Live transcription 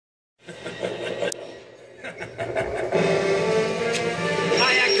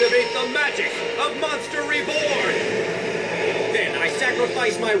magic of Monster Reborn. Then I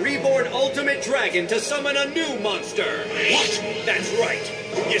sacrifice my reborn Ultimate Dragon to summon a new monster. What? That's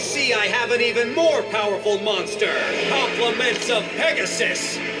right. You see, I have an even more powerful monster. Compliments of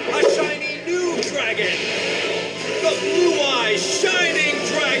Pegasus. A shiny new dragon. The Blue Eyes Shining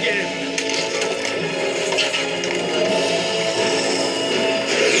Dragon.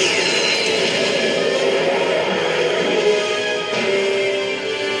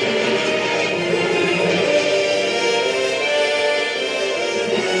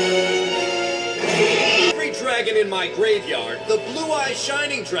 In my graveyard, the Blue Eye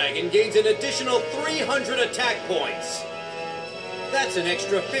Shining Dragon gains an additional 300 attack points. That's an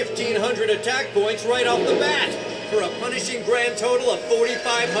extra 1,500 attack points right off the bat, for a punishing grand total of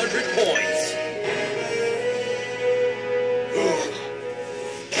 4,500 points.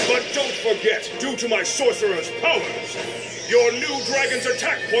 But don't forget, due to my sorcerer's powers, your new dragon's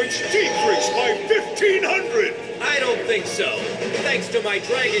attack points decrease by 1,500! I don't think so. Thanks to my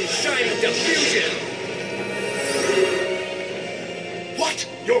Dragon Shining Diffusion. What?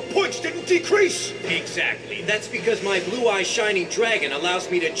 Your points didn't decrease? Exactly. That's because my Blue Eye Shining Dragon allows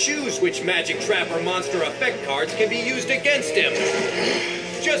me to choose which Magic Trap or Monster Effect cards can be used against him.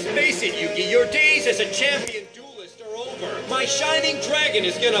 Just face it, Yugi, your days as a champion duelist are over. My Shining Dragon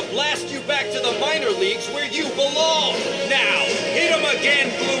is gonna blast you back to the minor leagues where you belong. Now, hit him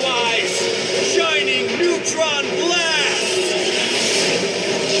again, Blue Eyes! Shining Neutron Blast!